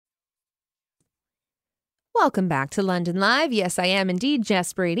Welcome back to London Live. Yes, I am indeed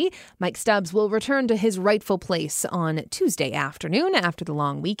Jess Brady. Mike Stubbs will return to his rightful place on Tuesday afternoon after the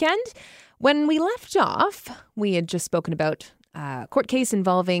long weekend. When we left off, we had just spoken about a court case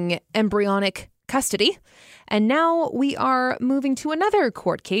involving embryonic custody. And now we are moving to another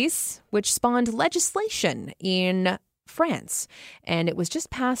court case which spawned legislation in France. And it was just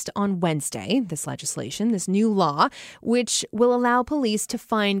passed on Wednesday, this legislation, this new law, which will allow police to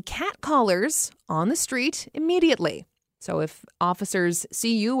fine catcallers on the street immediately. So if officers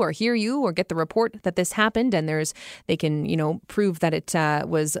see you or hear you or get the report that this happened and they can, prove that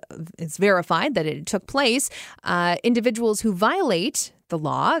it's verified that it took place, individuals who violate the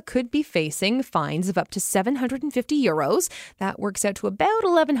law could be facing fines of up to €750. That works out to about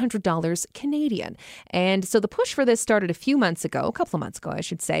 $1,100 Canadian. And so the push for this started a couple of months ago, I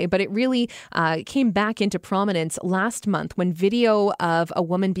should say, but it really came back into prominence last month when video of a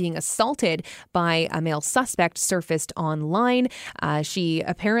woman being assaulted by a male suspect surfaced online. She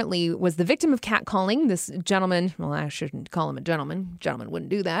apparently was the victim of catcalling. This gentleman, well, I shouldn't call him a gentleman. Gentleman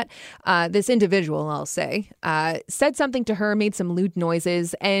wouldn't do that. This individual, I'll say, said something to her, made some lewd noises,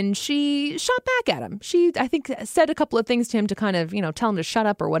 and she shot back at him. She, I think, said a couple of things to him to kind of, tell him to shut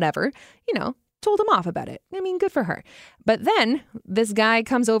up or whatever, told him off about it. I mean, good for her. But then this guy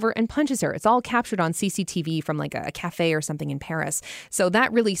comes over and punches her. It's all captured on CCTV from like a cafe or something in Paris. So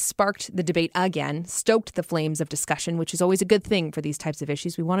that really sparked the debate again, stoked the flames of discussion, which is always a good thing for these types of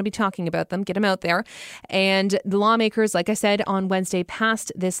issues. We want to be talking about them, get them out there. And the lawmakers, like I said, on Wednesday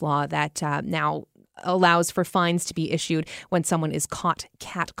passed this law that now allows for fines to be issued when someone is caught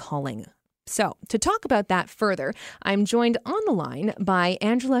catcalling. So, to talk about that further, I'm joined on the line by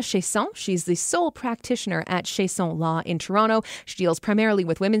Angela Chasson. She's the sole practitioner at Chasson Law in Toronto. She deals primarily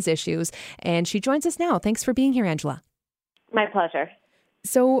with women's issues, and she joins us now. Thanks for being here, Angela. My pleasure.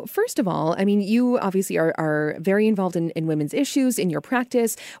 So, first of all, I mean, you obviously are very involved in women's issues in your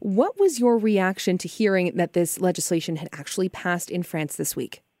practice. What was your reaction to hearing that this legislation had actually passed in France this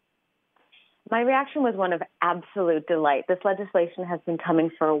week? My reaction was one of absolute delight. This legislation has been coming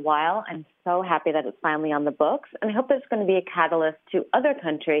for a while. I'm so happy that it's finally on the books, and I hope that it's going to be a catalyst to other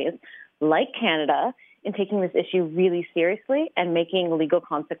countries like Canada in taking this issue really seriously and making legal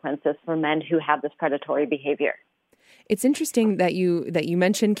consequences for men who have this predatory behavior. It's interesting that you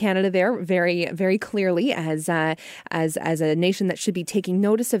mentioned Canada there very, very clearly as a nation that should be taking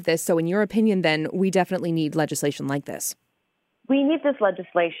notice of this. So in your opinion, then, we definitely need legislation like this. We need this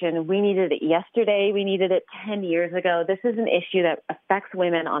legislation. We needed it yesterday. We needed it 10 years ago. This is an issue that affects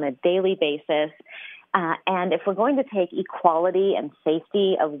women on a daily basis. And if we're going to take equality and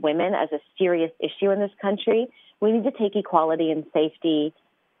safety of women as a serious issue in this country, we need to take equality and safety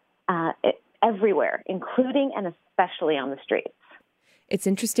everywhere, including and especially on the streets. It's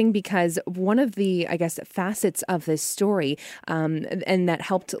interesting because one of the, I guess, facets of this story and that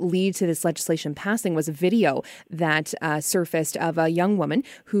helped lead to this legislation passing was a video that surfaced of a young woman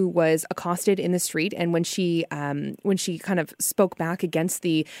who was accosted in the street. And when she kind of spoke back against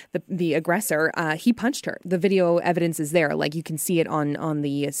the aggressor, he punched her. The video evidence is there. Like you can see it on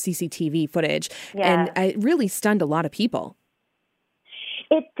the CCTV footage. Yeah. And it really stunned a lot of people.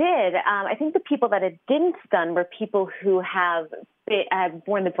 It did. I think the people that it didn't stun were people who have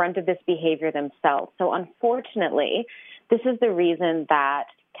borne the brunt of this behavior themselves. So unfortunately, this is the reason that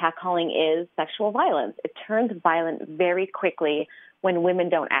catcalling is sexual violence. It turns violent very quickly when women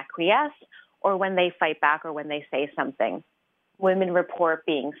don't acquiesce or when they fight back or when they say something. Women report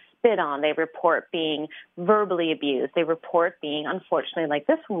being spit on. They report being verbally abused. They report being, unfortunately, like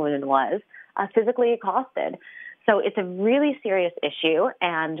this woman was, physically accosted. So it's a really serious issue,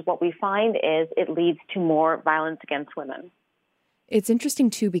 and what we find is it leads to more violence against women. It's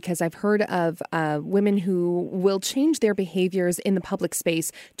interesting, too, because I've heard of women who will change their behaviors in the public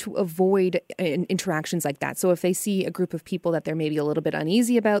space to avoid interactions like that. So if they see a group of people that they're maybe a little bit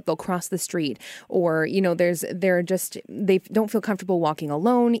uneasy about, they'll cross the street. Or, they don't feel comfortable walking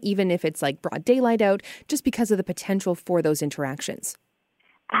alone, even if it's like broad daylight out, just because of the potential for those interactions.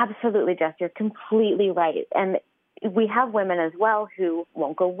 Absolutely, Jess. You're completely right. And we have women as well who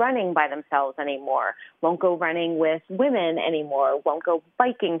won't go running by themselves anymore, won't go running with women anymore, won't go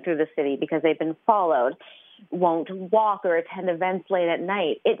biking through the city because they've been followed, won't walk or attend events late at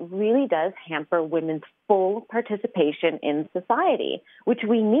night. It really does hamper women's full participation in society, which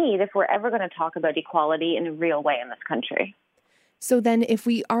we need if we're ever going to talk about equality in a real way in this country. So then if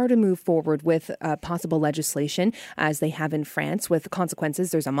we are to move forward with possible legislation, as they have in France, with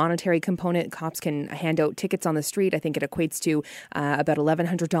consequences, there's a monetary component. Cops can hand out tickets on the street. I think it equates to about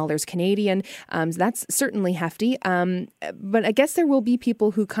 $1,100 Canadian. So that's certainly hefty. But I guess there will be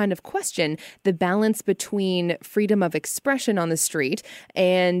people who kind of question the balance between freedom of expression on the street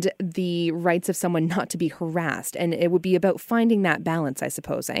and the rights of someone not to be harassed. And it would be about finding that balance, I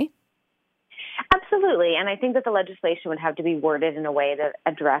suppose, eh? Absolutely. And I think that the legislation would have to be worded in a way that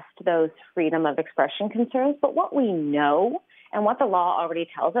addressed those freedom of expression concerns. But what we know and what the law already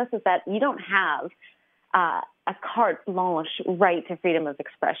tells us is that you don't have a carte blanche right to freedom of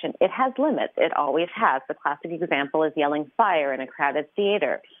expression. It has limits. It always has. The classic example is yelling fire in a crowded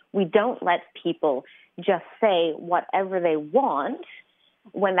theater. We don't let people just say whatever they want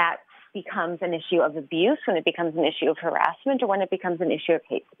when that becomes an issue of abuse, when it becomes an issue of harassment, or when it becomes an issue of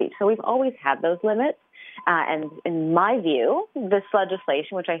hate speech. So we've always had those limits. And in my view, this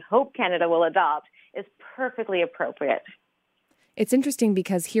legislation, which I hope Canada will adopt, is perfectly appropriate. It's interesting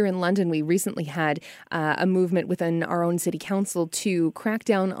because here in London, we recently had a movement within our own city council to crack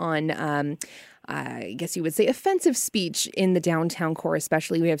down on I guess you would say offensive speech in the downtown core,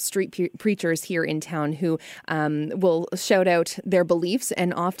 especially. We have street preachers here in town who will shout out their beliefs,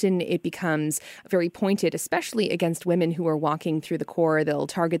 and often it becomes very pointed, especially against women who are walking through the core. They'll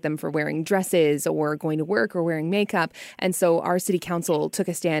target them for wearing dresses or going to work or wearing makeup. And so our city council took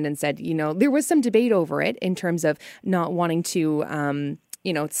a stand and said, there was some debate over it in terms of not wanting to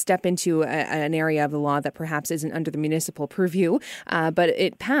step into an area of the law that perhaps isn't under the municipal purview. But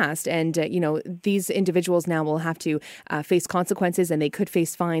it passed. And, these individuals now will have to face consequences, and they could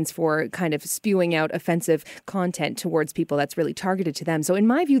face fines for kind of spewing out offensive content towards people that's really targeted to them. So in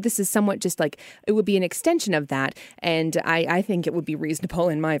my view, this is somewhat just like it would be an extension of that. And I think it would be reasonable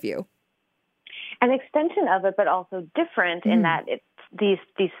in my view. An extension of it, but also different in that these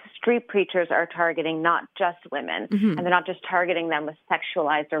street preachers are targeting not just women, and they're not just targeting them with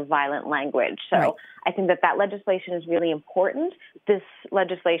sexualized or violent language. So right. I think that legislation is really important. This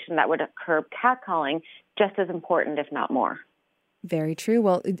legislation that would curb catcalling, just as important, if not more. Very true.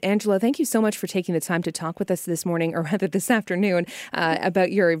 Well, Angela, thank you so much for taking the time to talk with us this morning, or rather this afternoon,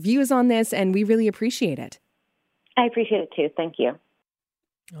 about your views on this, and we really appreciate it. I appreciate it too. Thank you.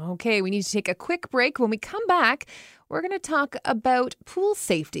 Okay, we need to take a quick break. When we come back, we're going to talk about pool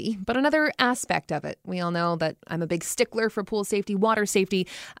safety, but another aspect of it. We all know that I'm a big stickler for pool safety, water safety,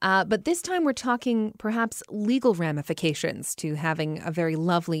 but this time we're talking perhaps legal ramifications to having a very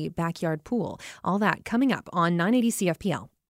lovely backyard pool. All that coming up on 980 CFPL.